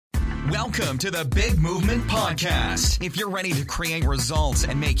Welcome to the Big Movement Podcast. If you're ready to create results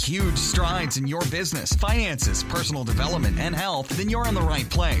and make huge strides in your business, finances, personal development, and health, then you're in the right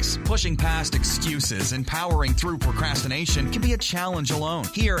place. Pushing past excuses and powering through procrastination can be a challenge alone.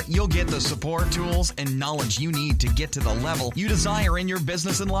 Here, you'll get the support, tools, and knowledge you need to get to the level you desire in your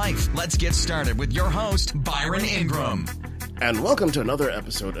business and life. Let's get started with your host, Byron Ingram. And welcome to another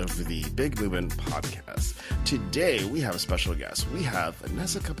episode of the Big Movement Podcast. Today, we have a special guest. We have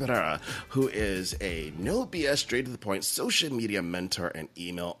Vanessa Cabrera, who is a no BS, straight to the point social media mentor and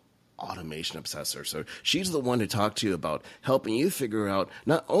email automation obsessor. So she's the one to talk to you about helping you figure out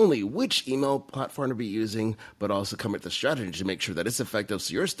not only which email platform to be using, but also come up with a strategy to make sure that it's effective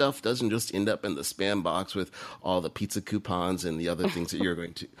so your stuff doesn't just end up in the spam box with all the pizza coupons and the other things that are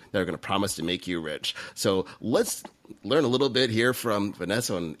going to promise to make you rich. So let's learn a little bit here from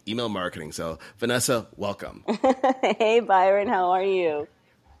Vanessa on email marketing. So Vanessa, welcome. Hey, Byron, how are you?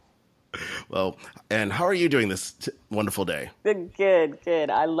 Well, and how are you doing this wonderful day? Good.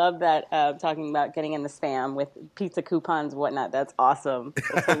 I love that talking about getting in the spam with pizza coupons and whatnot. That's awesome.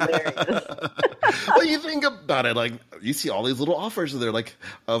 That's hilarious. Well, you think about it, like you see all these little offers there, like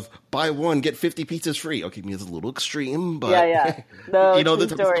of buy one, get 50 pizzas free. Okay, I mean, it's a little extreme, but yeah. No, you know the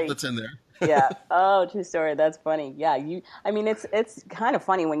type of stuff that's in there. Yeah. Oh, true story. That's funny. Yeah. It's kind of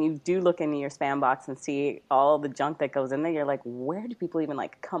funny when you do look into your spam box and see all the junk that goes in there. You're like, where do people even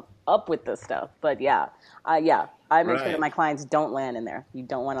come up with this stuff? But I make sure that my clients don't land in there. You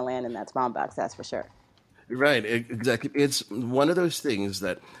don't want to land in that spam box. That's for sure. Right. Exactly. It's one of those things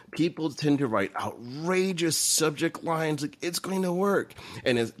that people tend to write outrageous subject lines. Like it's going to work.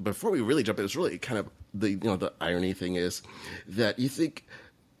 And before we really jump in, it's really kind of the irony thing is that you think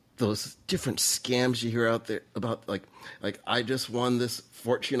those different scams you hear out there about like I just won this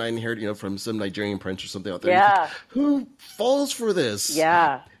fortune I inherited, from some Nigerian prince or something out there. Yeah. Think, who falls for this?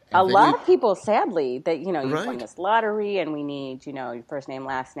 Yeah. A lot of people, sadly, that, you right. won this lottery and we need, your first name,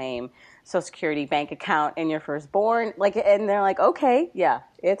 last name, social security, bank account, and your firstborn. And they're like, okay, yeah,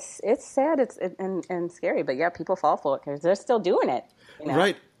 it's sad and scary. But yeah, people fall for it because they're still doing it.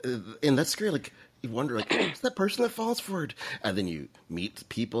 Right. And that's scary. Like, you wonder, who's that person that falls for it? And then you meet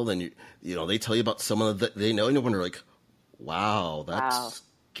people, and they tell you about someone that they know, and you wonder, wow, that's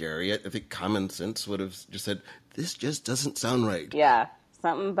scary. I think common sense would have just said, this just doesn't sound right. Yeah,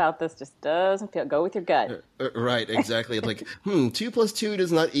 something about this just doesn't feel. Go with your gut. Right, exactly. Like, 2 + 2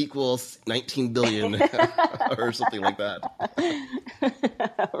 does not equal 19 billion, or something like that.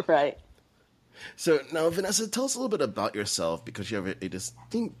 Right. So now, Vanessa, tell us a little bit about yourself, because you have a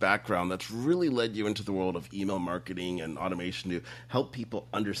distinct background that's really led you into the world of email marketing and automation to help people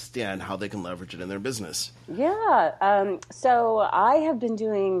understand how they can leverage it in their business. Yeah. So I have been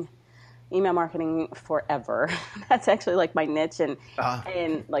doing email marketing forever. That's actually my niche and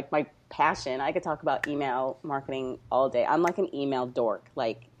my passion. I could talk about email marketing all day. I'm like an email dork.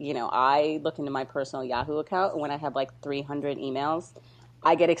 I look into my personal Yahoo account, and when I have 300 emails,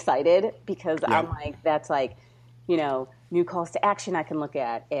 I get excited because I'm that's new calls to action I can look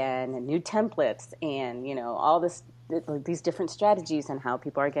at and new templates and, all these different strategies and how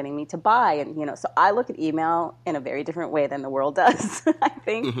people are getting me to buy. And, so I look at email in a very different way than the world does, I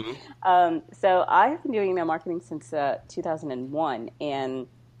think. Mm-hmm. So I have been doing email marketing since 2001. And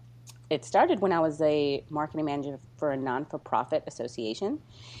it started when I was a marketing manager for a non-for-profit association.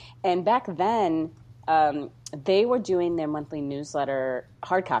 And back then, they were doing their monthly newsletter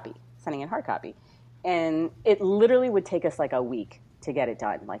hard copy, sending in hard copy. And it literally would take us a week to get it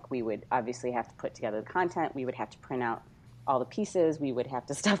done. We would obviously have to put together the content. We would have to print out all the pieces. We would have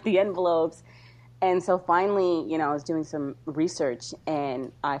to stuff the envelopes. And so finally, I was doing some research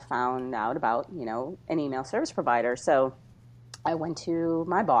and I found out about, an email service provider. So I went to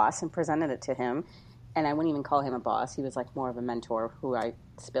my boss and presented it to him. And I wouldn't even call him a boss. He was more of a mentor who I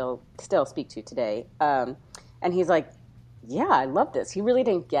still speak to today. And he's like, yeah, I love this. He really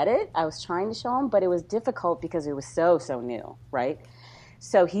didn't get it. I was trying to show him, but it was difficult because it was so new, right?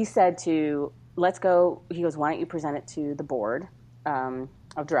 So he said let's go. He goes, why don't you present it to the board of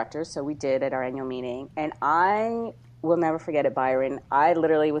directors? So we did at our annual meeting. And I will never forget it, Byron. I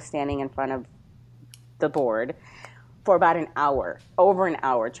literally was standing in front of the board for about an hour, over an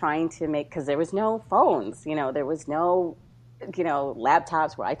hour, trying to because there was no phones, there was no,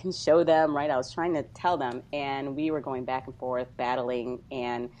 laptops where I can show them, right? I was trying to tell them, and we were going back and forth, battling,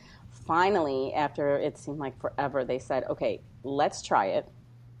 and finally, after it seemed like forever, they said, okay, let's try it,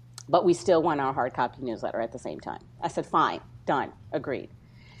 but we still want our hard copy newsletter at the same time. I said, fine, done, agreed.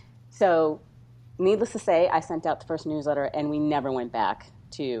 So, needless to say, I sent out the first newsletter, and we never went back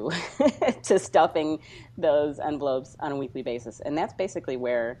to to stuffing those envelopes on a weekly basis. And that's basically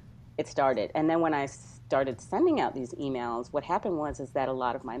where it started. And then when I started sending out these emails, what happened is that a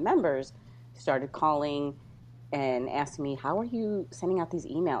lot of my members started calling and asking me, how are you sending out these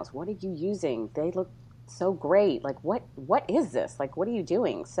emails? What are you using? They look so great. Like, what is this? Like, what are you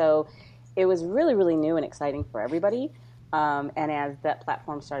doing? So it was really, really new and exciting for everybody. And as that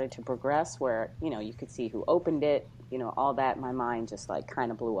platform started to progress where, you could see who opened it, all that, my mind just like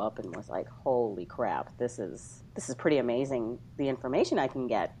kind of blew up and was like, holy crap, this is pretty amazing, the information I can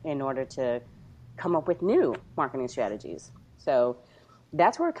get in order to come up with new marketing strategies. So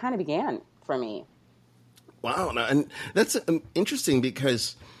that's where it kind of began for me. Wow. And that's interesting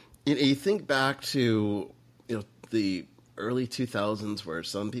because you think back to the early 2000s where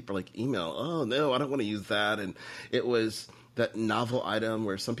some people are like email, oh no, I don't want to use that. And it was that novel item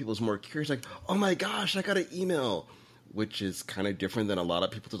where some people was more curious, like, oh my gosh, I got an email, which is kind of different than a lot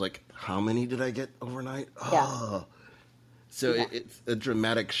of people to like, how many did I get overnight? Yeah. Oh. So it's a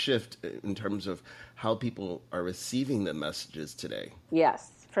dramatic shift in terms of how people are receiving the messages today.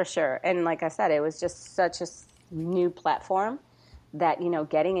 Yes, for sure. And like I said, it was just such a new platform that,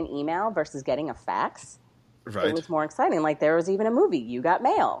 getting an email versus getting a fax, Right. It was more exciting. Like there was even a movie, You Got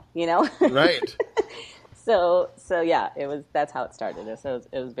Mail, Right. So yeah, that's how it started. So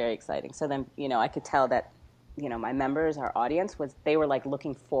it was very exciting. So then, I could tell that, my members, our audience they were like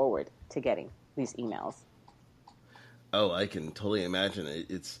looking forward to getting these emails. Oh, I can totally imagine it.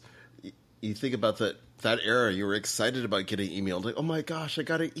 It's, you think about that era, you were excited about getting emailed. Like, oh my gosh, I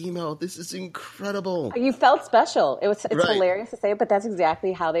got an email. This is incredible. You felt special. It's Right. hilarious to say it, but that's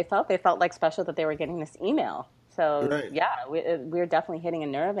exactly how they felt. They felt like special that they were getting this email. So Right. yeah, we were definitely hitting a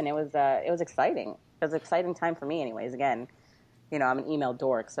nerve, and it was exciting. It was an exciting time for me, anyways. Again, I'm an email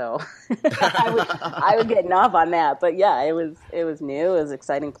dork, so I would get off on that. But yeah, it was new. It was an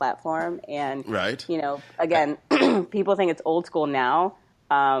exciting platform, and Right. Again, people think it's old school now,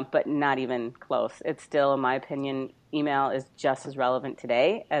 but not even close. It's still, in my opinion, email is just as relevant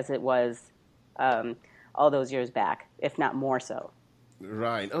today as it was all those years back, if not more so.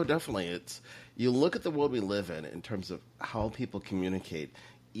 Right. Oh, definitely. You look at the world we live in terms of how people communicate.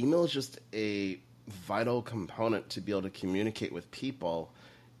 Email is just a vital component to be able to communicate with people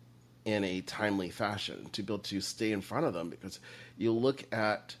in a timely fashion, to be able to stay in front of them, because you look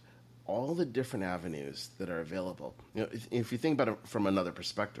at all the different avenues that are available. If you think about it from another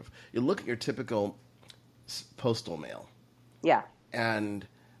perspective, you look at your typical postal mail. Yeah. And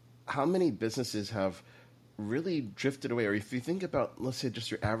how many businesses have really drifted away? Or if you think about, let's say, just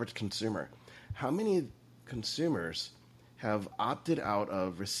your average consumer, how many consumers have opted out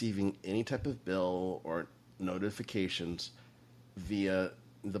of receiving any type of bill or notifications via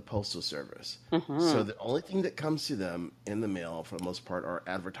the postal service? Mm-hmm. So the only thing that comes to them in the mail, for the most part, are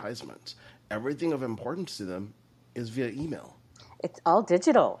advertisements. Everything of importance to them is via email. It's all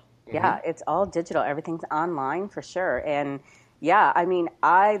digital. Mm-hmm. Yeah, it's all digital. Everything's online for sure. And yeah, I mean,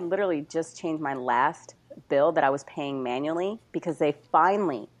 I literally just changed my last bill that I was paying manually because they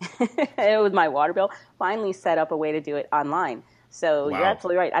finally, it was my water bill, finally set up a way to do it online. So Wow. You're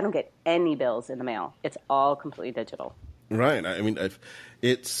absolutely right. I don't get any bills in the mail. It's all completely digital. Right. I mean,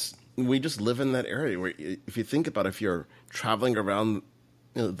 we just live in that area where, if you think about it, if you're traveling around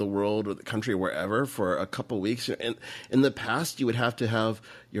the world or the country or wherever for a couple of weeks, and in the past you would have to have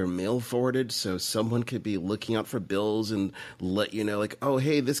your mail forwarded so someone could be looking out for bills and let you know, like, oh,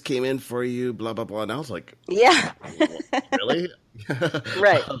 hey, this came in for you, blah, blah, blah. And I was like, yeah, really?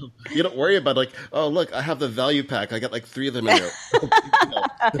 Right. You don't worry about like, oh, look, I have the value pack. I got like 3 of them in there.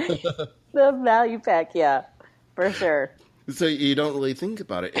 The value pack. Yeah, for sure. So you don't really think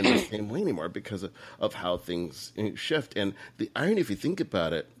about it in the same way anymore because of how things shift. And the irony, if you think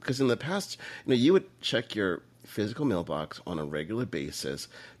about it, because in the past, you would check your physical mailbox on a regular basis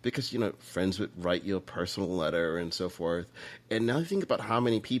because, friends would write you a personal letter and so forth. And now think about how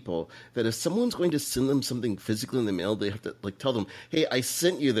many people that if someone's going to send them something physically in the mail, they have to tell them, hey, I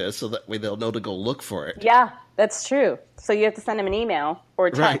sent you this, so that way they'll know to go look for it. Yeah, that's true. So you have to send them an email or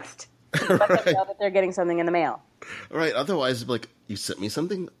a text to let Right. them know that they're getting something in the mail. Right. Otherwise, like, you sent me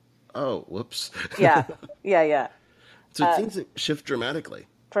something? Oh, whoops. Yeah. So things shift dramatically.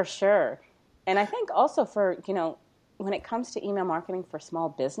 For sure. And I think also for, when it comes to email marketing for small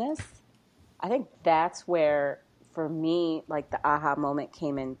business, I think that's where, for me, like the aha moment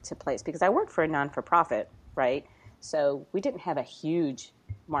came into place because I worked for a non-for-profit, right? So we didn't have a huge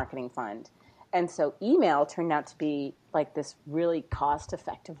marketing fund. And so email turned out to be like this really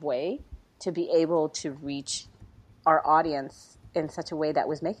cost-effective way to be able to reach our audience in such a way that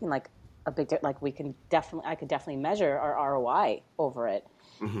was making like a big, like I could definitely measure our ROI over it.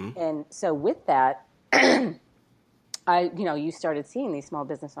 Mm-hmm. And so with that, you started seeing these small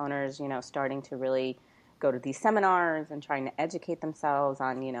business owners, starting to really go to these seminars and trying to educate themselves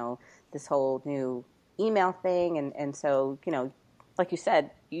on, this whole new email thing. And so, like you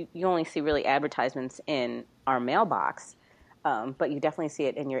said, you only see really advertisements in our mailbox, but you definitely see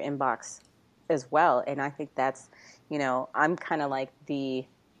it in your inbox as well. And I think that's, I'm kind of like the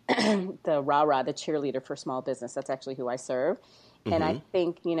rah-rah, the cheerleader for small business. That's actually who I serve. Mm-hmm. And I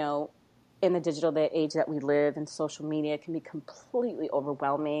think, in the digital age that we live in, social media can be completely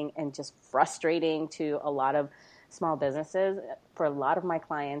overwhelming and just frustrating to a lot of small businesses. For a lot of my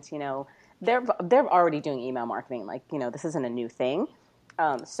clients, they're already doing email marketing. Like, this isn't a new thing.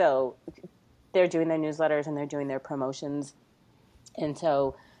 So they're doing their newsletters and they're doing their promotions. And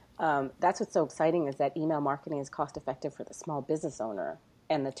so that's what's so exciting, is that email marketing is cost effective for the small business owner.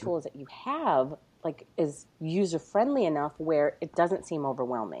 And the tools that you have, is user friendly enough where it doesn't seem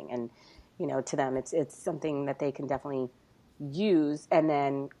overwhelming. And, to them, it's something that they can definitely use and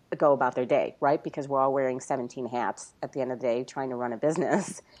then go about their day, right? Because we're all wearing 17 hats at the end of the day trying to run a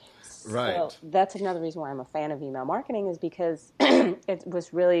business. Right. So that's another reason why I'm a fan of email marketing, is because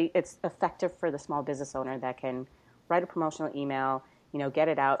it's effective for the small business owner that can write a promotional email, get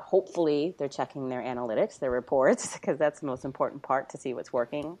it out. Hopefully they're checking their analytics, their reports, because that's the most important part, to see what's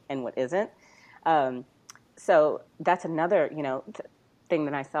working and what isn't. So that's another, thing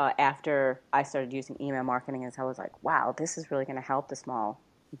that I saw after I started using email marketing, is I was like, wow, this is really going to help the small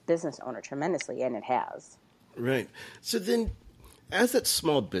business owner tremendously, and it has. Right. So then, as that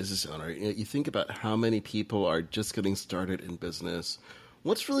small business owner, you think about how many people are just getting started in business.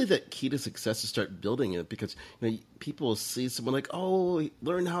 What's really that key to success to start building it? Because people see someone like, oh,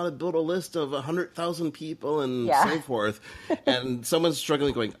 learn how to build a list of 100,000 people and so forth, and someone's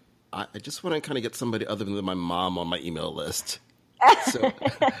struggling, going, I just want to kind of get somebody other than my mom on my email list. So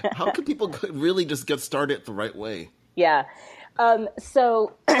how can people really just get started the right way? Yeah.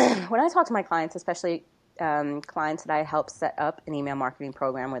 So when I talk to my clients, especially clients that I help set up an email marketing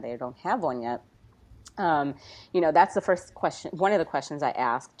program where they don't have one yet, that's the first question. One of the questions I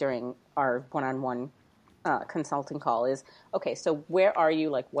ask during our one-on-one consulting call is, okay, so where are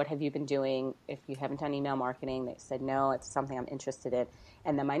you? Like, what have you been doing? If you haven't done email marketing, they said, no, it's something I'm interested in.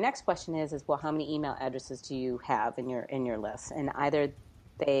 And then my next question is, well, how many email addresses do you have in your list? And either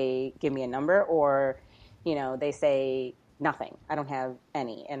they give me a number, or, they say nothing. I don't have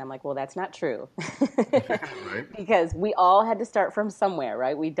any. And I'm like, well, that's not true. Right. Because we all had to start from somewhere,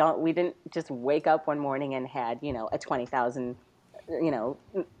 right? We didn't just wake up one morning and had, a 20,000,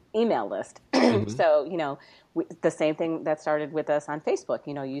 email list. Mm-hmm. So, the same thing that started with us on Facebook.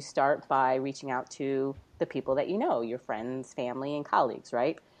 You start by reaching out to the people that your friends, family, and colleagues,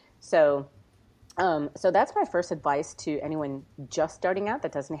 right? So that's my first advice to anyone just starting out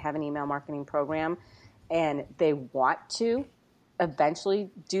that doesn't have an email marketing program, and they want to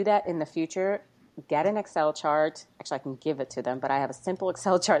eventually do that in the future. Get an Excel chart. Actually, I can give it to them, but I have a simple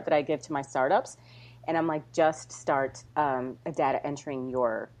Excel chart that I give to my startups, and I'm like, just start data entering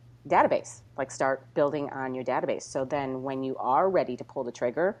your database. Like, start building on your database. So then when you are ready to pull the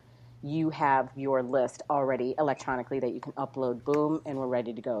trigger, you have your list already electronically that you can upload, boom, and we're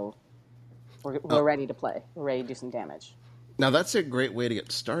ready to go. We're ready to play. We're ready to do some damage. Now, that's a great way to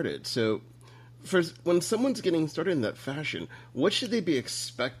get started. So when someone's getting started in that fashion, what should they be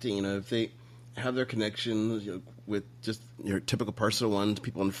expecting? If they have their connections with just your typical personal ones,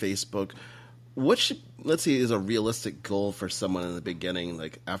 people on Facebook, let's say, is a realistic goal for someone in the beginning,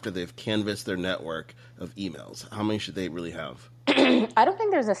 like after they've canvassed their network of emails? How many should they really have? I don't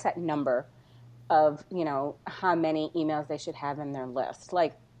think there's a set number of, how many emails they should have in their list.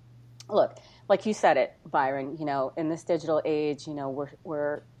 Like, look, like you said it, Byron, in this digital age,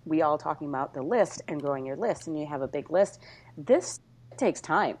 we all talking about the list and growing your list, and you have a big list. This takes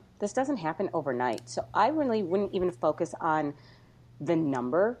time. This doesn't happen overnight. So I really wouldn't even focus on the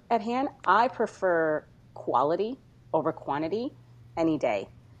number at hand. I prefer quality over quantity any day.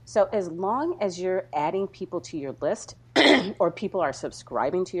 So as long as you're adding people to your list, or people are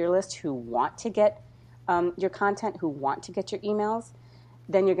subscribing to your list who want to get your content, who want to get your emails,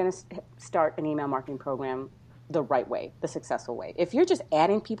 then you're going to start an email marketing program the right way, the successful way. If you're just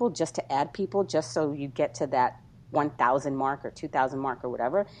adding people just to add people, just so you get to that 1,000 mark or 2,000 mark or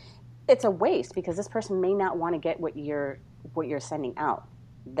whatever, it's a waste, because this person may not want to get what you're sending out.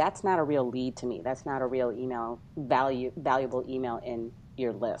 That's not a real lead to me. That's not a real valuable email in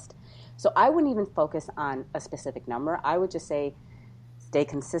your list. So I wouldn't even focus on a specific number. I would just say stay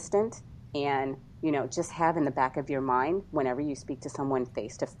consistent, and just have in the back of your mind, whenever you speak to someone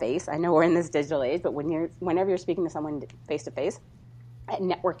face to face. I know we're in this digital age, but whenever you're speaking to someone face to face, at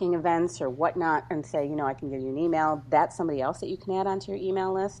networking events or whatnot and say, I can give you an email. That's somebody else that you can add onto your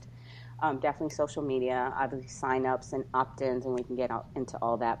email list. Definitely social media, obviously sign-ups and opt-ins, and we can get out into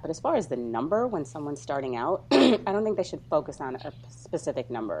all that. But as far as the number, when someone's starting out, I don't think they should focus on a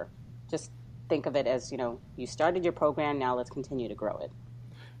specific number. Just think of it as, you started your program, now let's continue to grow it.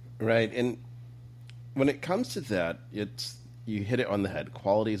 Right. And when it comes to that, you hit it on the head.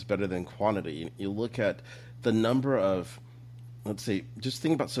 Quality is better than quantity. You look at the number of, let's say, just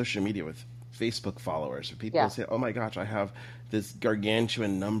think about social media with Facebook followers. People say, oh my gosh, I have this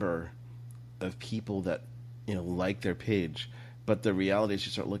gargantuan number of people that like their page, but the reality is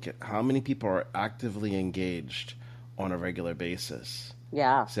you start looking at how many people are actively engaged on a regular basis.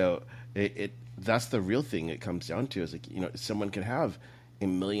 Yeah. So that's the real thing it comes down to is someone can have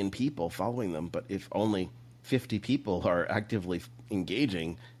 1 million people following them, but if only 50 people are actively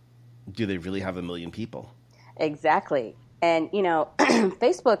engaging, do they really have 1 million people? Exactly. And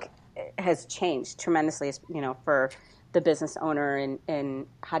Facebook has changed tremendously, for the business owner and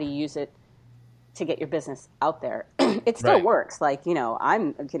how to use it to get your business out there. It still works. Like,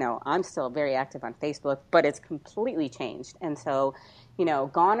 I'm still very active on Facebook, but it's completely changed. And so,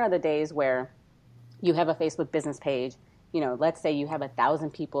 gone are the days where you have a Facebook business page. Let's say you have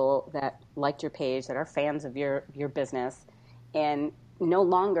 1,000 people that liked your page, that are fans of your business, and no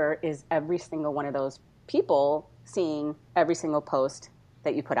longer is every single one of those people seeing every single post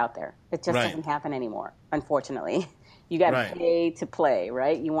that you put out there. It just doesn't happen anymore, unfortunately. You got to pay to play,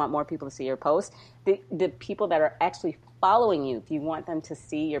 right? You want more people to see your posts. The people that are actually following you, if you want them to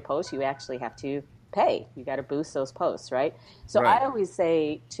see your posts, you actually have to pay. You got to boost those posts, right? So I always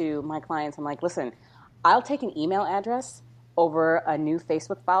say to my clients, I'm like, listen, I'll take an email address over a new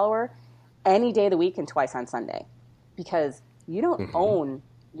Facebook follower any day of the week and twice on Sunday, because you don't own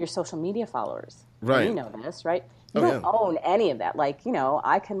your social media followers. Right. You know this, right? You don't own any of that. Like,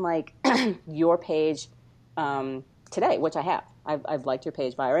 I can like your page today, which I have. I've liked your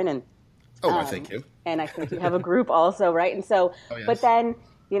page, Byron, and thank you. And I think you have a group also, right? And so, but then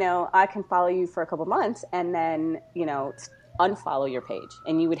I can follow you for a couple months, and then unfollow your page,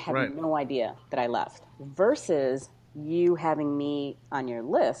 and you would have no idea that I left. Versus you having me on your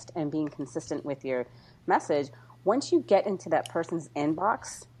list and being consistent with your message. Once you get into that person's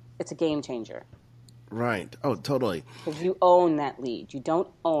inbox, it's a game changer. Right. Oh, totally. Because you own that lead. You don't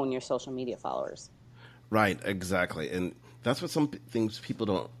own your social media followers. Right, exactly. And that's what some things people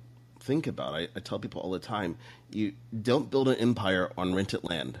don't think about. I tell people all the time, you don't build an empire on rented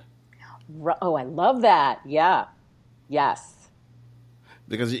land. Oh, I love that. Yeah. Yes.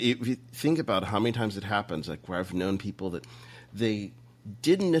 Because if you think about how many times it happens, like where I've known people that they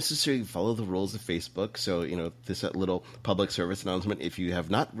didn't necessarily follow the rules of Facebook. So, this little public service announcement. If you have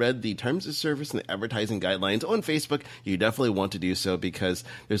not read the terms of service and the advertising guidelines on Facebook, you definitely want to do so, because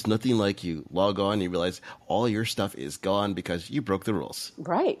there's nothing like you log on and you realize all your stuff is gone because you broke the rules.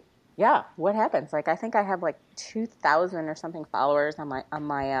 Right. Yeah. What happens? Like, I think I have like 2,000 or something followers on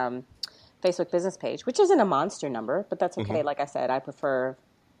my Facebook business page, which isn't a monster number, but that's okay. Like I said, I prefer,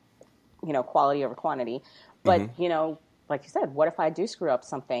 quality over quantity. But, like you said, what if I do screw up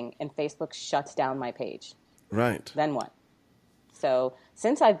something and Facebook shuts down my page? Right. Then what? So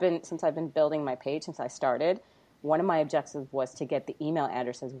since I've been building my page since I started, one of my objectives was to get the email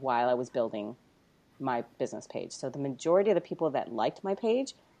addresses while I was building my business page. So the majority of the people that liked my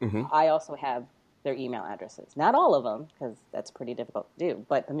page, I also have their email addresses. Not all of them, because that's pretty difficult to do,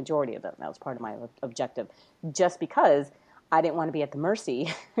 but the majority of them. That was part of my objective, just because I didn't want to be at the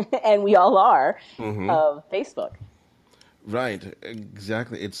mercy, and we all are, of Facebook. Right,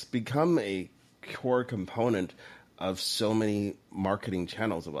 exactly. It's become a core component of so many marketing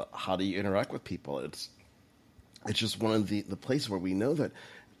channels about how do you interact with people. It's just one of the places where we know that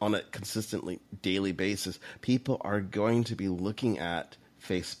on a consistently daily basis, people are going to be looking at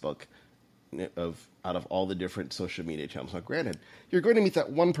Facebook out of all the different social media channels. Now, granted, you're going to meet that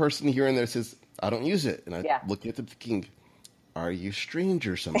one person here and there that says, I don't use it. And I'm looking at them thinking, are you strange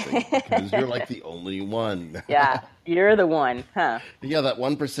or something? Because you're like the only one. Yeah, you're the one, huh? Yeah, that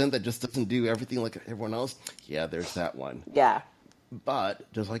 1% that just doesn't do everything like everyone else. Yeah, there's that one. Yeah. But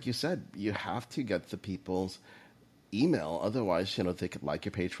just like you said, you have to get the people's email. Otherwise, they could like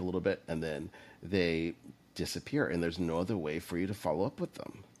your page for a little bit and then they disappear. And there's no other way for you to follow up with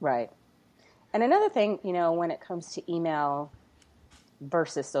them. Right. And another thing, when it comes to email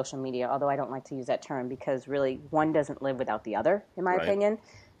versus social media, although I don't like to use that term because really one doesn't live without the other, in my opinion.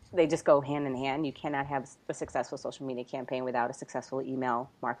 They just go hand in hand. You cannot have a successful social media campaign without a successful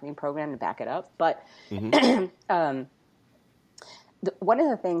email marketing program to back it up. But one of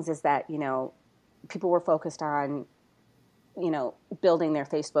the things is that, people were focused on building their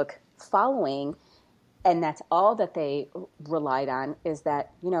Facebook following, and that's all that they relied on, is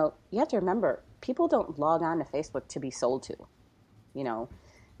that, you have to remember, people don't log on to Facebook to be sold to. They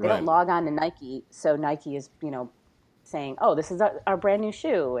don't log on to Nike, so Nike is, saying, oh, this is our brand new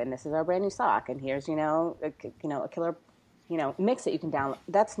shoe, and this is our brand new sock, and here's, a killer, mix that you can download.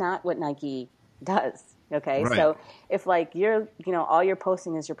 That's not what Nike does. Okay. Right. So if you're, all you're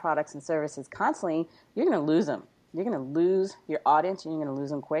posting is your products and services constantly, you're going to lose them. You're going to lose your audience, and you're going to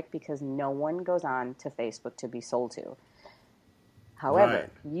lose them quick, because no one goes on to Facebook to be sold to. However,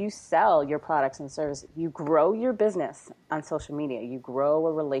 you sell your products and services. You grow your business on social media. You grow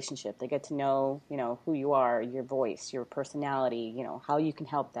a relationship. They get to know, who you are, your voice, your personality, how you can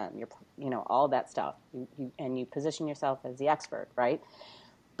help them, all that stuff. And you position yourself as the expert, right?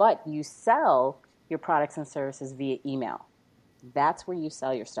 But you sell your products and services via email. That's where you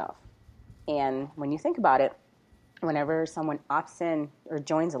sell your stuff. And when you think about it, whenever someone opts in or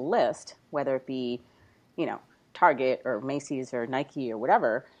joins a list, whether it be, Target or Macy's or Nike or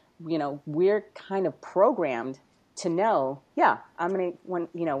whatever, we're kind of programmed to know, I'm going to,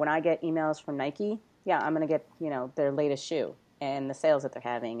 when I get emails from Nike, I'm going to get, their latest shoe and the sales that they're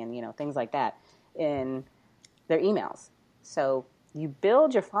having and, things like that in their emails. So you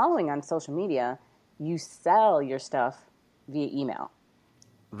build your following on social media, you sell your stuff via email.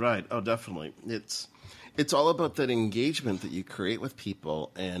 Right. Oh, definitely. It's all about that engagement that you create with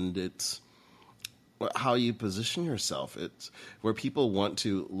people, and it's how you position yourself. It's where people want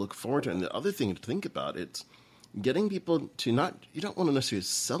to look forward to. And the other thing to think about, it's getting people to you don't want to necessarily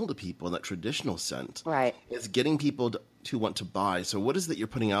sell to people in that traditional sense. Right. It's getting people to want to buy. So what is it you're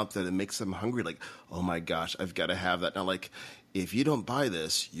putting out there that makes them hungry? Like, oh my gosh, I've got to have that. Now, if you don't buy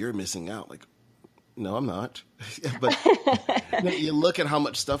this, you're missing out. No, I'm not. But you look at how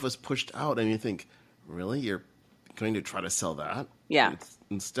much stuff was pushed out and you think, really? You're going to try to sell that? Yeah.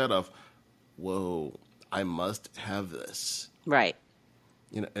 Instead of, whoa, I must have this. Right.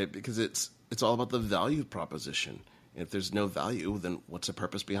 Because it's all about the value proposition. If there's no value, then what's the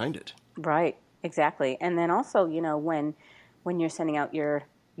purpose behind it? Right. Exactly. And then also, when you're sending out your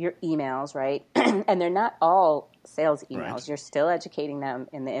emails, right? And they're not all sales emails. Right. You're still educating them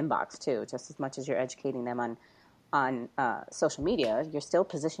in the inbox too, just as much as you're educating them on social media. You're still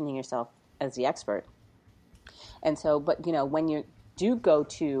positioning yourself as the expert. And so, but when you do go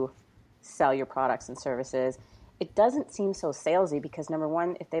to sell your products and services, it doesn't seem so salesy, because number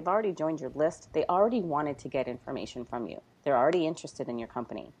one, if they've already joined your list, they already wanted to get information from you. They're already interested in your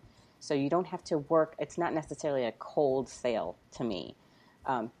company. So you don't have to work. It's not necessarily a cold sale to me,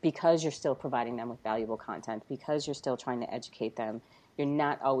 because you're still providing them with valuable content, because you're still trying to educate them. You're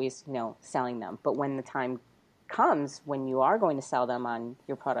not always, selling them. But when the time comes when you are going to sell them on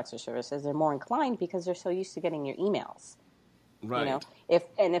your products or services, they're more inclined, because they're so used to getting your emails. Right. If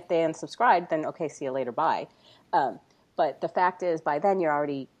they unsubscribe, then okay, see you later, bye. But the fact is, by then you're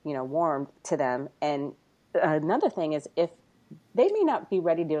already, warmed to them. And another thing is, if they may not be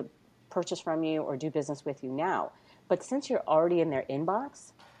ready to purchase from you or do business with you now, but since you're already in their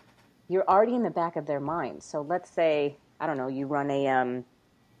inbox, you're already in the back of their mind. So let's say, I don't know, you run a,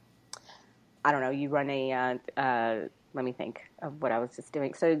 let me think of what I was just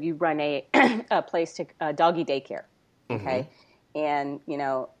doing. So you run a place to doggy daycare, okay? Mm-hmm. And,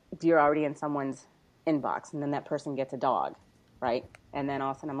 you're already in someone's inbox, and then that person gets a dog, right? And then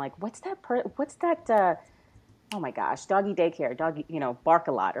all of a sudden I'm like, what's that, oh my gosh, doggy daycare, doggy, bark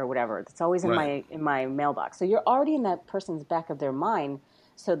a lot or whatever. It's always in my mailbox. So you're already in that person's back of their mind.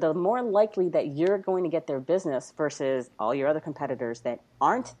 So the more likely that you're going to get their business versus all your other competitors that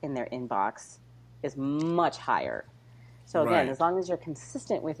aren't in their inbox is much higher. So again, as long as you're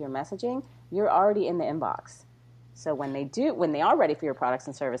consistent with your messaging, you're already in the inbox. So when they are ready for your products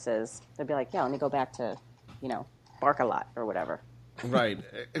and services, they'll be like, yeah, let me go back to, bark a lot or whatever. Right,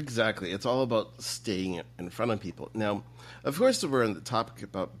 exactly. It's all about staying in front of people. Now, of course, we're on the topic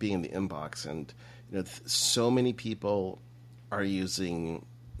about being in the inbox, and so many people are using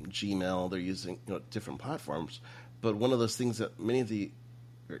Gmail. They're using different platforms, but one of those things that many of the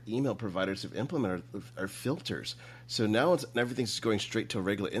email providers have implemented are filters. So now everything's going straight to a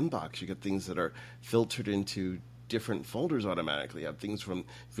regular inbox. You get things that are filtered into different folders automatically. You have things from,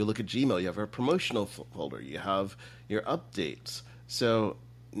 if you look at Gmail, you have a promotional folder, you have your updates. So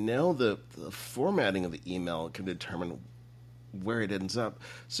now the formatting of the email can determine where it ends up.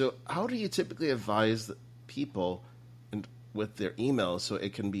 So how do you typically advise people with their emails so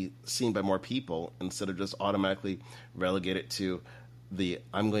it can be seen by more people instead of just automatically relegate it to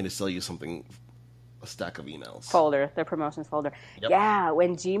I'm going to sell you something, a stack of emails? Folder, the promotions folder. Yep. Yeah,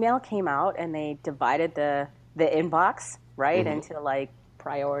 when Gmail came out and they divided the inbox, right? Into like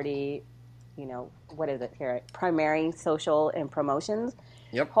priority, what is it here? Primary, social, and promotions.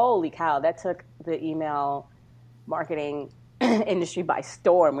 Yep. Holy cow, that took the email marketing industry by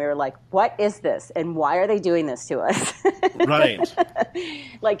storm. We were like, what is this? And why are they doing this to us? Right.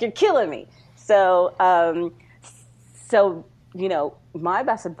 Like, you're killing me. So, my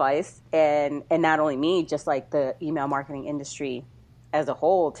best advice, and not only me, just like the email marketing industry as a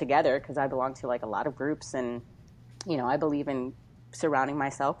whole together, because I belong to like a lot of groups, and, I believe in surrounding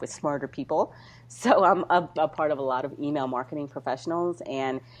myself with smarter people. So I'm a part of a lot of email marketing professionals,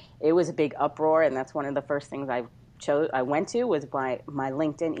 and it was a big uproar. And that's one of the first things I went to was my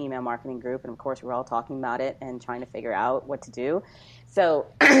LinkedIn email marketing group. And of course, we're all talking about it and trying to figure out what to do. So,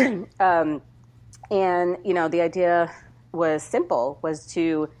 the idea was simple, was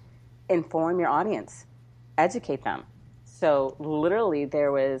to inform your audience, educate them. So literally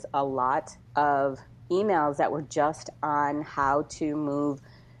there was a lot of emails that were just on how to move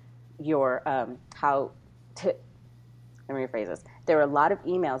your, let me rephrase this. There were a lot of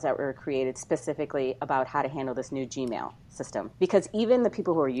emails that were created specifically about how to handle this new Gmail system. Because even the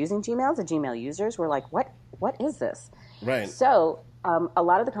people who are using Gmail, the Gmail users, were like, what is this? Right. So a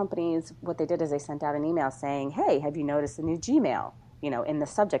lot of the companies, what they did is they sent out an email saying, hey, have you noticed the new Gmail, in the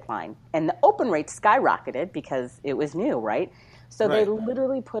subject line? And the open rate skyrocketed because it was new, right? So They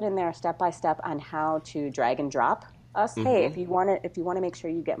literally put in there step-by-step on how to drag and drop us. Hey, if you want to make sure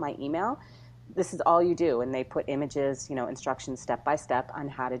you get my email, this is all you do. And they put images, instructions step-by-step on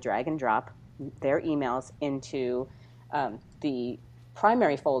how to drag and drop their emails into the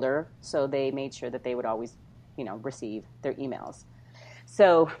primary folder. So they made sure that they would always, receive their emails.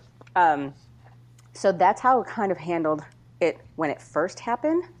 So that's how it kind of handled it when it first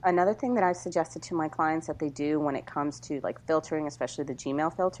happened. Another thing that I've suggested to my clients that they do when it comes to like filtering, especially the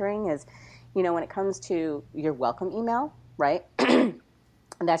Gmail filtering, is, when it comes to your welcome email, right?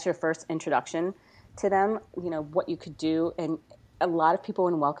 That's your first introduction to them, what you could do. And a lot of people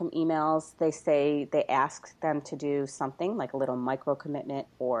in welcome emails, they ask them to do something like a little micro commitment,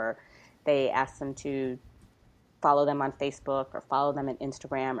 or they ask them to follow them on Facebook or follow them on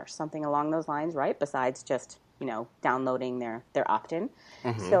Instagram or something along those lines, right? Besides just, downloading their opt-in.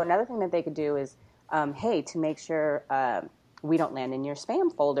 So another thing that they could do is, hey, to make sure we don't land in your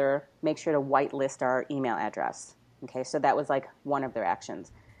spam folder, make sure to whitelist our email address. Okay, so that was like one of their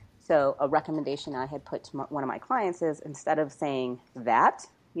actions. So a recommendation I had put to one of my clients is, instead of saying that,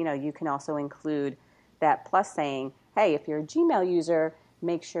 you can also include that plus saying, hey, if you're a Gmail user,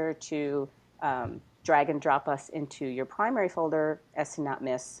 make sure to drag and drop us into your primary folder as to not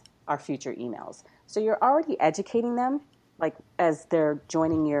miss our future emails. So you're already educating them, like as they're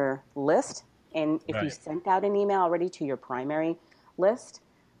joining your list. And if you sent out an email already to your primary list,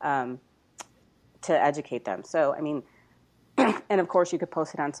 to educate them. So, I mean, and of course you could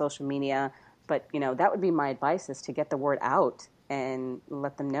post it on social media, but, that would be my advice, is to get the word out and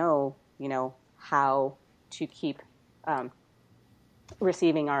let them know, how to keep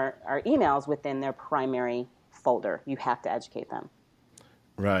receiving our emails within their primary folder. You have to educate them.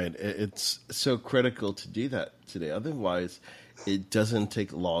 Right. It's so critical to do that today. Otherwise, it doesn't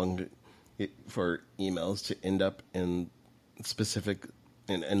take long for emails to end up in specific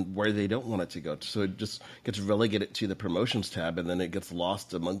and where they don't want it to go. So it just gets relegated to the promotions tab, and then it gets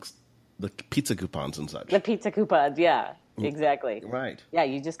lost amongst the pizza coupons and such. The pizza coupons, yeah, exactly. Right. Yeah,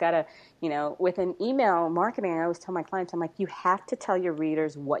 you just got to, with an email marketing, I always tell my clients, I'm like, you have to tell your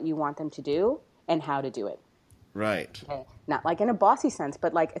readers what you want them to do and how to do it. Right. Okay? Not like in a bossy sense,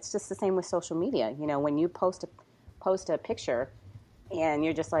 but like it's just the same with social media. When you post a picture and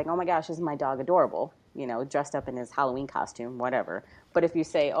you're just like, oh my gosh, isn't my dog adorable? Dressed up in his Halloween costume, whatever. But if you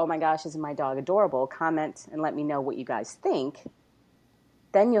say, oh my gosh, isn't my dog adorable, comment and let me know what you guys think,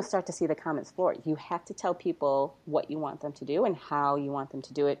 then you'll start to see the comments for it. You have to tell people what you want them to do and how you want them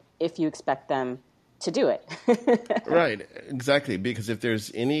to do it if you expect them to do it. Right, exactly. Because if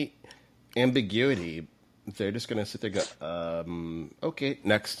there's any ambiguity, they're just going to sit there and go, okay,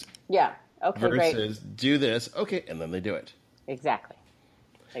 next. Yeah, okay, great. Versus do this, okay, and then they do it. Exactly.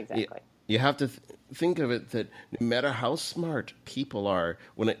 You have to think of it that no matter how smart people are,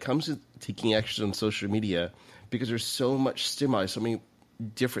 when it comes to taking action on social media, because there's so much stimuli, so many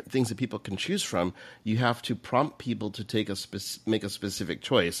different things that people can choose from, you have to prompt people to make a specific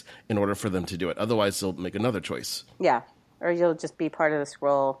choice in order for them to do it. Otherwise, they'll make another choice. Yeah, or you'll just be part of the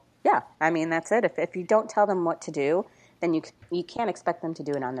scroll. Yeah, I mean, that's it. If you don't tell them what to do, then you can't expect them to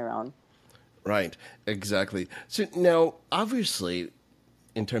do it on their own. Right, exactly. So now, obviously,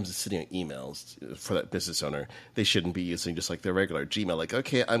 in terms of sending out emails for that business owner, they shouldn't be using just like their regular Gmail. Like,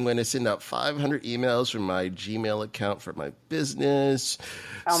 okay, I'm going to send out 500 emails from my Gmail account for my business.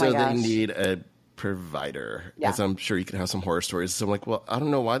 Oh so my gosh. they need a provider. Yeah. As I'm sure you can have some horror stories. So I'm like, well, I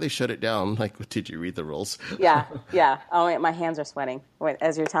don't know why they shut it down. Like, did you read the rules? Yeah. Oh, wait, my hands are sweating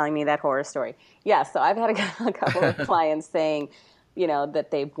as you're telling me that horror story. Yeah, so I've had a couple of clients saying, that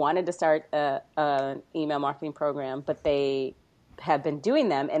they wanted to start an email marketing program, but they have been doing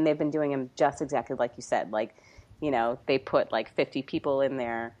them, and they've been doing them just exactly like you said. Like, they put like 50 people in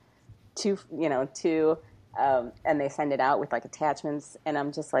there, and they send it out with like attachments, and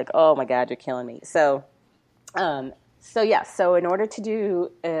I'm just like, oh my God, you're killing me. So in order to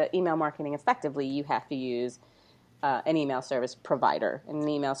do email marketing effectively, you have to use an email service provider. And an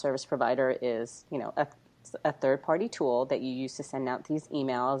email service provider is, a third-party tool that you use to send out these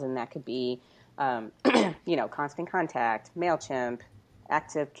emails, and that could be, Constant Contact, MailChimp,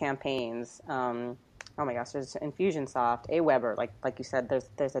 Active Campaigns. Oh my gosh, there's Infusionsoft, Aweber. Like you said,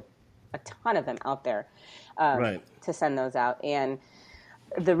 there's a ton of them out there to send those out. And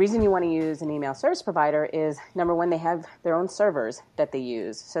the reason you want to use an email service provider is, number one, they have their own servers that they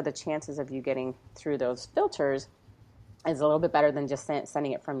use. So the chances of you getting through those filters is a little bit better than just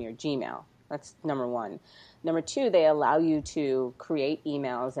sending it from your Gmail. That's number one. Number two, they allow you to create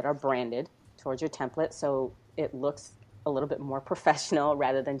emails that are branded towards your template, so it looks a little bit more professional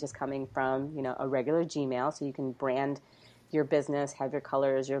rather than just coming from, a regular Gmail. So you can brand your business, have your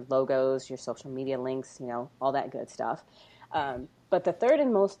colors, your logos, your social media links, all that good stuff. But the third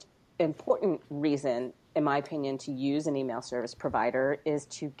and most important reason, in my opinion, to use an email service provider is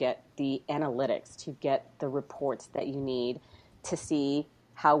to get the analytics, to get the reports that you need to see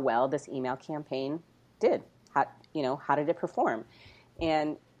how well this email campaign did. How did it perform?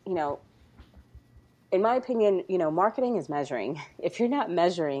 And, in my opinion, marketing is measuring. If you're not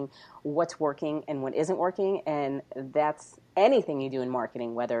measuring what's working and what isn't working, and that's anything you do in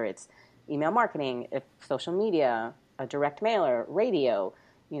marketing, whether it's email marketing, if social media, a direct mailer, radio,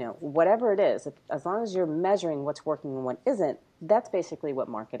 whatever it is, as long as you're measuring what's working and what isn't, that's basically what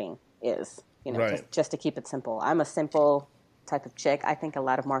marketing is, just to keep it simple. I'm a simple type of chick. I think a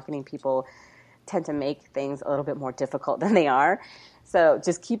lot of marketing people tend to make things a little bit more difficult than they are. So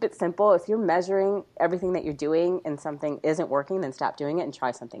just keep it simple. If you're measuring everything that you're doing and something isn't working, then stop doing it and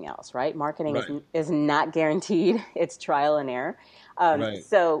try something else, right? Marketing is not guaranteed. It's trial and error.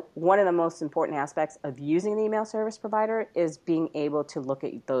 So one of the most important aspects of using an email service provider is being able to look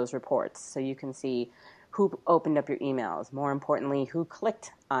at those reports. So you can see who opened up your emails. More importantly, who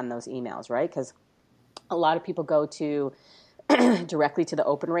clicked on those emails, right? Because a lot of people go to directly to the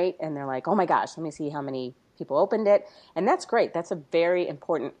open rate, and they're like, oh my gosh, let me see how many people opened it. And that's great. That's a very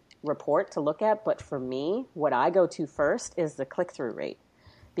important report to look at. But for me, what I go to first is the click-through rate.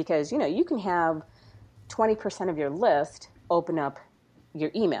 Because, you can have 20% of your list open up your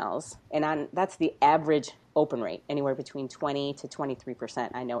emails, and that's the average open rate, anywhere between 20 to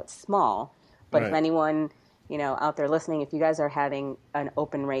 23%. I know it's small, but if anyone, out there listening, if you guys are having an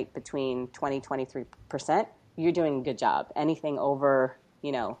open rate between 23%, you're doing a good job. Anything over,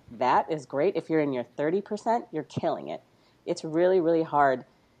 that is great. If you're in your 30%, you're killing it. It's really, really hard,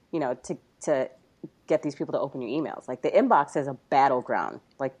 to get these people to open your emails. Like, the inbox is a battleground.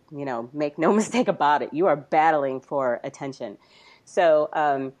 Like, make no mistake about it. You are battling for attention. So,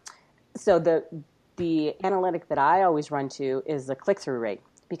 the analytic that I always run to is the click-through rate,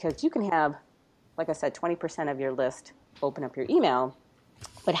 because you can have, like I said, 20% of your list open up your email,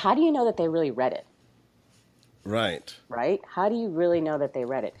 but how do you know that they really read it? Right? How do you really know that they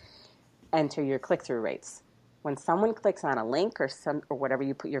read it? Enter your click-through rates. When someone clicks on a link or whatever,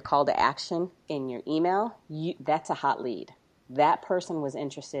 you put your call to action in your email, that's a hot lead. That person was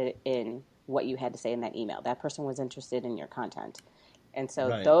interested in what you had to say in that email. That person was interested in your content. And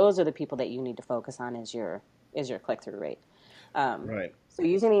so those are the people that you need to focus on as your click-through rate. So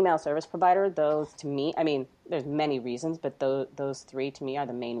using an email service provider, those to me, there's many reasons, but those three to me are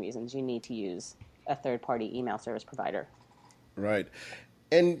the main reasons you need to use a third-party email service provider. Right.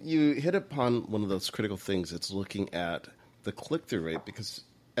 And you hit upon one of those critical things. It's looking at the click-through rate, because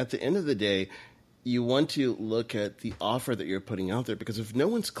at the end of the day, you want to look at the offer that you're putting out there, because if no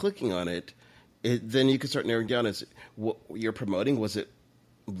one's clicking on it, then you can start narrowing down, is what you're promoting, was it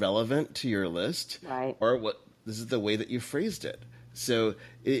relevant to your list? Right. Or this is the way that you phrased it. So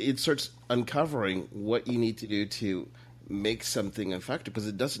it starts uncovering what you need to do to make something effective, because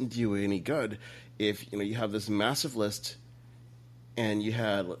it doesn't do you any good if you have this massive list and you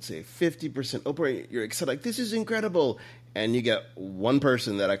had, let's say, 50% open rate. You're excited, like, this is incredible, and you get one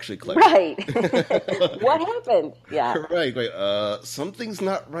person that actually clicked. Right. What happened? Yeah. Right. Something's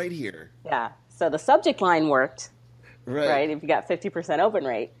not right here. Yeah. So the subject line worked, right? If you got 50% open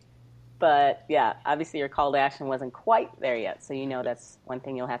rate. But yeah, obviously your call to action wasn't quite there yet. So that's one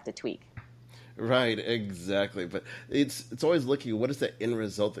thing you'll have to tweak. Right, exactly. But it's always looking, what is the end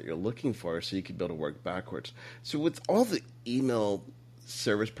result that you're looking for, so you can be able to work backwards. So with all the email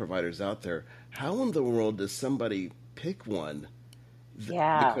service providers out there, how in the world does somebody pick one?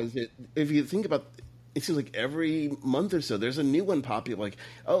 Yeah. Because if you think about it, seems like every month or so there's a new one popping up, like,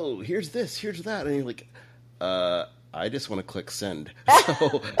 oh, here's this, here's that. And you're like, I just want to click send.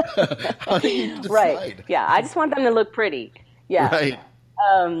 So how do you decide? Right. Yeah, I just want them to look pretty. Yeah. Right.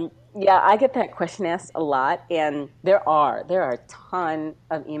 Yeah, I get that question asked a lot, and there are a ton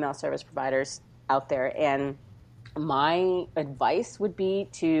of email service providers out there, and my advice would be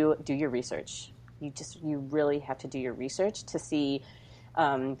to do your research. You really have to do your research to see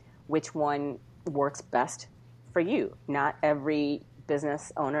which one works best for you. Not every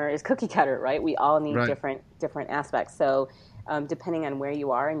business owner is cookie cutter, right? We all need different aspects. So depending on where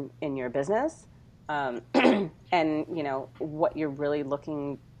you are in your business, and what you're really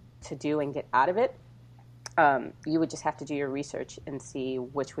looking to do and get out of it, you would just have to do your research and see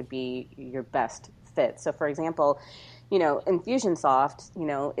which would be your best fit. So for example, Infusionsoft,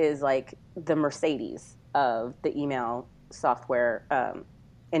 is like the Mercedes of the email software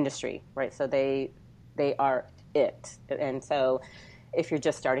industry, right? So they are it. And so if you're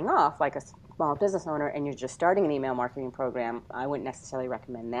just starting off like a small business owner and you're just starting an email marketing program, I wouldn't necessarily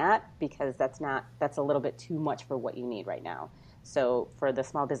recommend that, because that's a little bit too much for what you need right now. So for the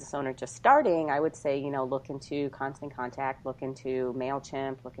small business owner just starting, I would say, look into Constant Contact, look into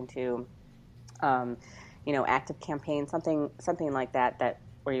MailChimp, look into, Active Campaign, something like that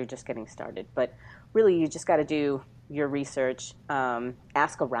where you're just getting started. But really, you just got to do your research,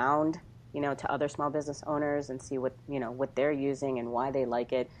 ask around, to other small business owners and see what they're using and why they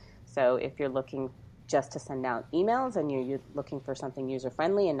like it. So if you're looking just to send out emails and you're looking for something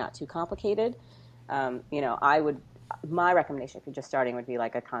user-friendly and not too complicated, my recommendation if you're just starting would be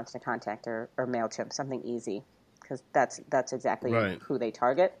like a Constant Contact or MailChimp, something easy, because that's exactly who they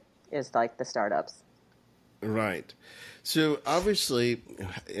target, is like the startups. Right. So obviously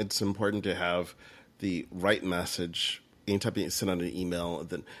it's important to have the right message anytime you send out an email,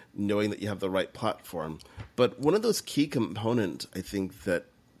 then knowing that you have the right platform. But one of those key components I think that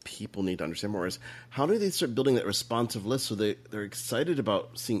people need to understand more is, how do they start building that responsive list so they're excited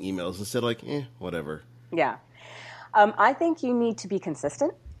about seeing emails instead of like, whatever. Yeah. I think you need to be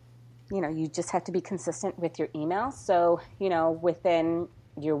consistent. You just have to be consistent with your email. So, within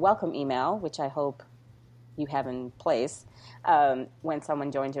your welcome email, which I hope you have in place, when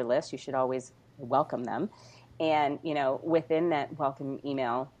someone joins your list, you should always welcome them. And, within that welcome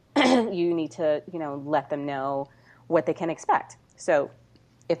email, you need to, let them know what they can expect. So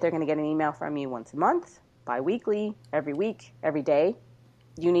if they're going to get an email from you once a month, bi-weekly, every week, every day,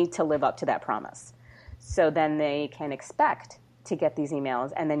 you need to live up to that promise. So then they can expect to get these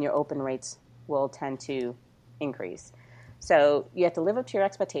emails, and then your open rates will tend to increase. So you have to live up to your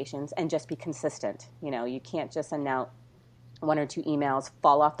expectations and just be consistent. You can't just send out one or two emails,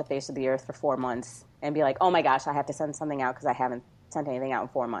 fall off the face of the earth for 4 months, and be like, oh my gosh, I have to send something out because I haven't sent anything out in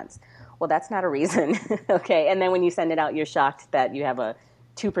 4 months. Well, that's not a reason, okay? And then when you send it out, you're shocked that you have a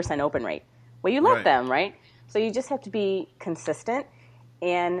 2% open rate. Well, you let them, right? So you just have to be consistent.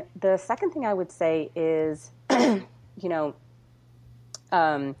 And the second thing I would say is, you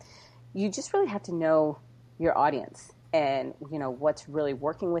just really have to know your audience and, what's really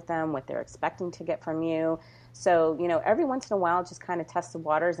working with them, what they're expecting to get from you. So, every once in a while, just kind of test the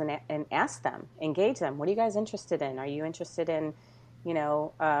waters and ask them, engage them. What are you guys interested in? Are you interested in,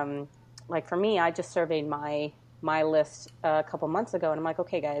 like for me, I just surveyed my list a couple months ago, and I'm like,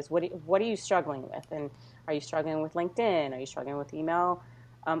 okay, guys, what are you struggling with? And are you struggling with LinkedIn? Are you struggling with email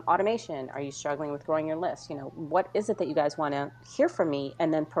automation? Are you struggling with growing your list? What is it that you guys want to hear from me,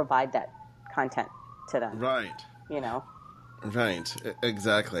 and then provide that content to them. Right. Right.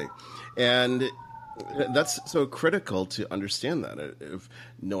 Exactly. And that's so critical to understand that, of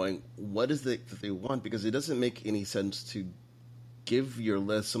knowing what is it that they want, because it doesn't make any sense to give your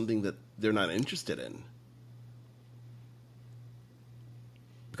list something that they're not interested in,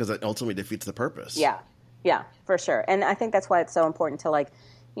 because that ultimately defeats the purpose. Yeah, for sure. And I think that's why it's so important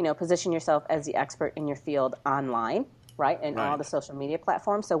to position yourself as the expert in your field online, right? And all the social media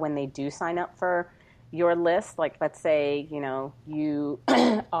platforms. So when they do sign up for your list, like let's say, you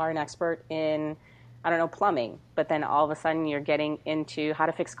are an expert in I don't know, plumbing, but then all of a sudden you're getting into how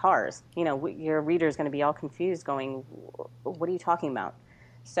to fix cars. Your reader is going to be all confused going, what are you talking about?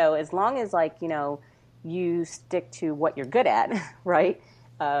 So as long as you stick to what you're good at, right,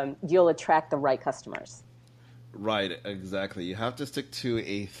 you'll attract the right customers. Right, exactly. You have to stick to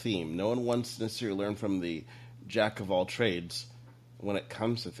a theme. No one wants to necessarily learn from the jack of all trades when it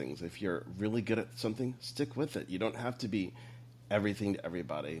comes to things. If you're really good at something, stick with it. You don't have to be everything to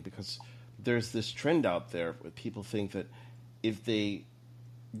everybody, because there's this trend out there where people think that if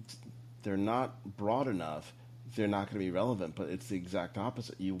they're not broad enough, they're not going to be relevant. But it's the exact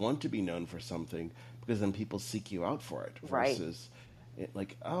opposite. You want to be known for something because then people seek you out for it. Right. Versus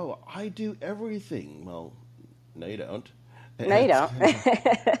oh, I do everything. Well, no, you don't. No, you don't.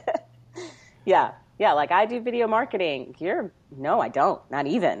 Yeah. Like I do video marketing. No, I don't. Not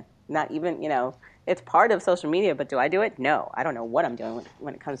even. It's part of social media, but do I do it? No, I don't know what I'm doing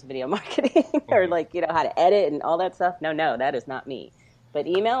when it comes to video marketing or how to edit and all that stuff. No, that is not me. But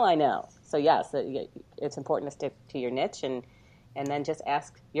email, I know. So yes, it's important to stick to your niche and then just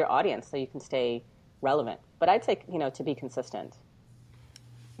ask your audience so you can stay relevant. But I'd say, to be consistent.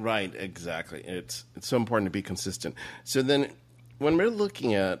 Right, exactly. It's so important to be consistent. So then when we're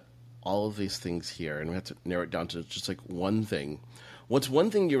looking at all of these things here, and we have to narrow it down to just one thing, what's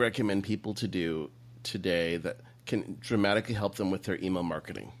one thing you recommend people to do today that can dramatically help them with their email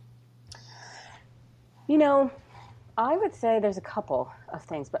marketing? I would say there's a couple of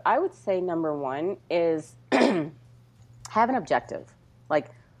things, but I would say number one is have an objective.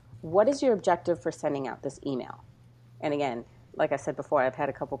 What is your objective for sending out this email? And again, like I said before, I've had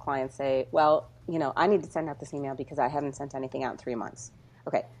a couple clients say, well, I need to send out this email because I haven't sent anything out in 3 months.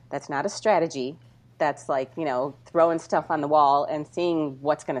 Okay, that's not a strategy. That's throwing stuff on the wall and seeing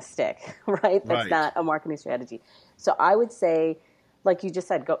what's going to stick, right? That's not a marketing strategy. So I would say, like you just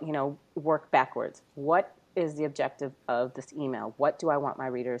said, go, work backwards. What is the objective of this email? What do I want my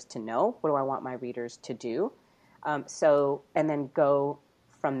readers to know? What do I want my readers to do? And then go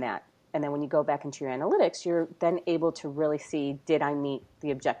from that. And then when you go back into your analytics, you're then able to really see, did I meet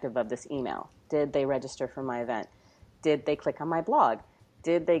the objective of this email? Did they register for my event? Did they click on my blog?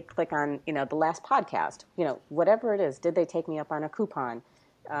 Did they click on, the last podcast? Whatever it is, did they take me up on a coupon?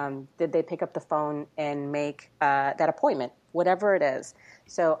 Did they pick up the phone and make that appointment? Whatever it is.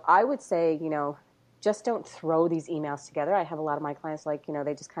 So I would say, just don't throw these emails together. I have a lot of my clients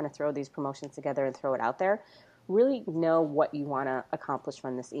they just kind of throw these promotions together and throw it out there. Really know what you want to accomplish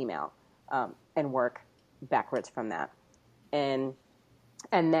from this email and work backwards from that. And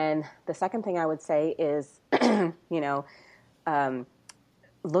then the second thing I would say is,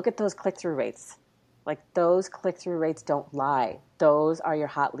 look at those click-through rates. Those click-through rates don't lie. Those are your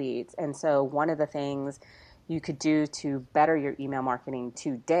hot leads. And so one of the things you could do to better your email marketing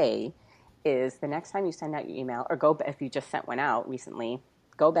today is the next time you send out your email, or if you just sent one out recently,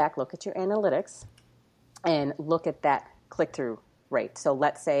 go back, look at your analytics, and look at that click-through rate. So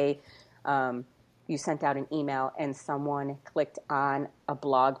let's say you sent out an email and someone clicked on a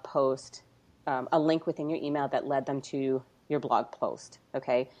blog post, a link within your email that led them to your blog post,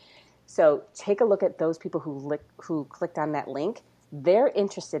 okay? So take a look at those people who clicked on that link. They're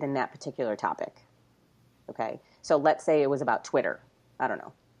interested in that particular topic, okay? So let's say it was about Twitter. I don't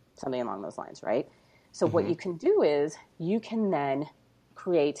know, something along those lines, right? So what you can do is you can then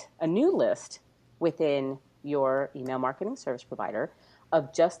create a new list within your email marketing service provider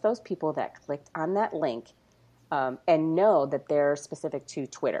of just those people that clicked on that link and know that they're specific to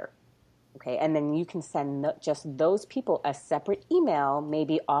Twitter. Okay, and then you can send just those people a separate email,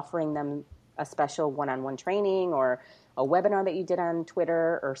 maybe offering them a special one-on-one training or a webinar that you did on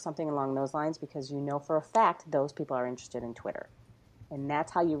Twitter or something along those lines, because you know for a fact those people are interested in Twitter. And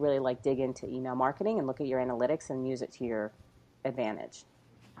that's how you really dig into email marketing and look at your analytics and use it to your advantage.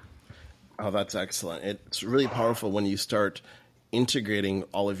 Oh, that's excellent. It's really powerful when you start integrating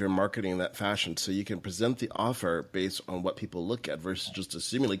all of your marketing in that fashion, so you can present the offer based on what people look at versus just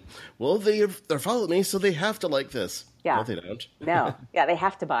assuming well, they're following me, so they have to like this. Yeah. No, they don't. No. Yeah, they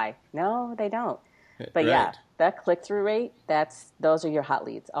have to buy. No, they don't. But right. Yeah, that click-through rate, those are your hot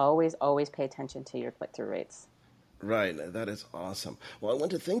leads. Always pay attention to your click-through rates. Right. That is awesome. Well, I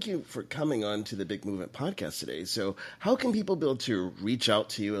want to thank you for coming on to the Big Movement podcast today. So how can people be able to reach out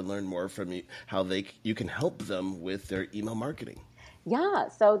to you and learn more from you, how you can help them with their email marketing? Yeah.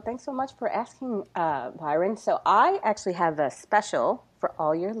 So thanks so much for asking, Byron. So I actually have a special for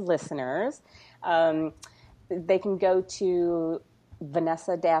all your listeners. They can go to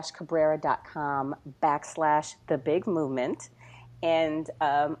vanessa-cabrera.com/thebigmovement. And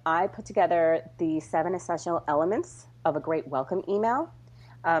I put together the 7 essential elements of a great welcome email.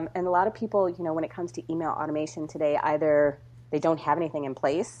 And a lot of people, when it comes to email automation today, either they don't have anything in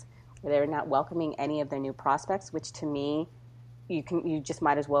place, or they're not welcoming any of their new prospects, which to me, you just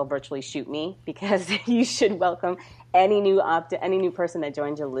might as well virtually shoot me, because you should welcome any new person that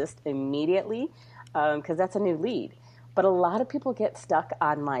joins your list immediately, because that's a new lead. But a lot of people get stuck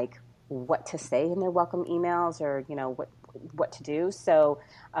on like what to say in their welcome emails, or what to do. So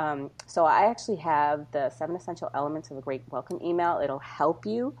I actually have the 7 essential elements of a great welcome email. It'll help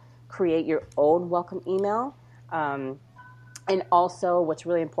you create your own welcome email. And also what's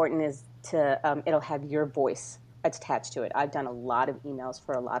really important is it'll have your voice attached to it. I've done a lot of emails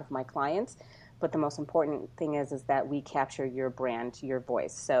for a lot of my clients, but the most important thing is that we capture your brand, your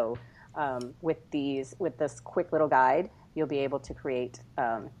voice. So with this quick little guide, you'll be able to create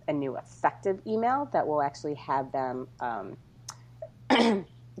a new effective email that will actually have them,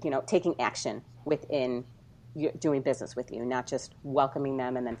 taking action within doing business with you, not just welcoming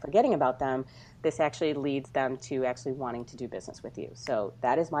them and then forgetting about them. This actually leads them to actually wanting to do business with you. So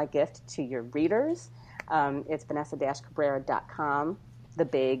that is my gift to your readers. It's Vanessa-Cabrera.com, The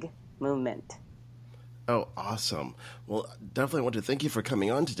Big Movement. Oh, awesome. Well, definitely want to thank you for coming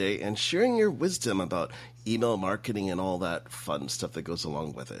on today and sharing your wisdom about email marketing and all that fun stuff that goes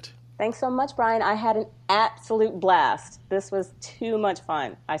along with it. Thanks so much, Brian. I had an absolute blast. This was too much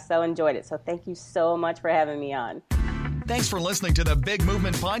fun. I so enjoyed it. So thank you so much for having me on. Thanks for listening to the Big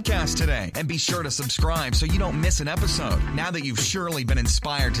Movement Podcast today. And be sure to subscribe so you don't miss an episode. Now that you've surely been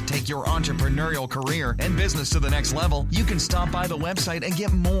inspired to take your entrepreneurial career and business to the next level, you can stop by the website and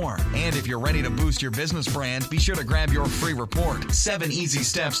get more. And if you're ready to boost your business brand, be sure to grab your free report, 7 Easy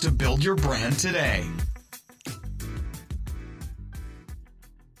Steps to Build Your Brand Today.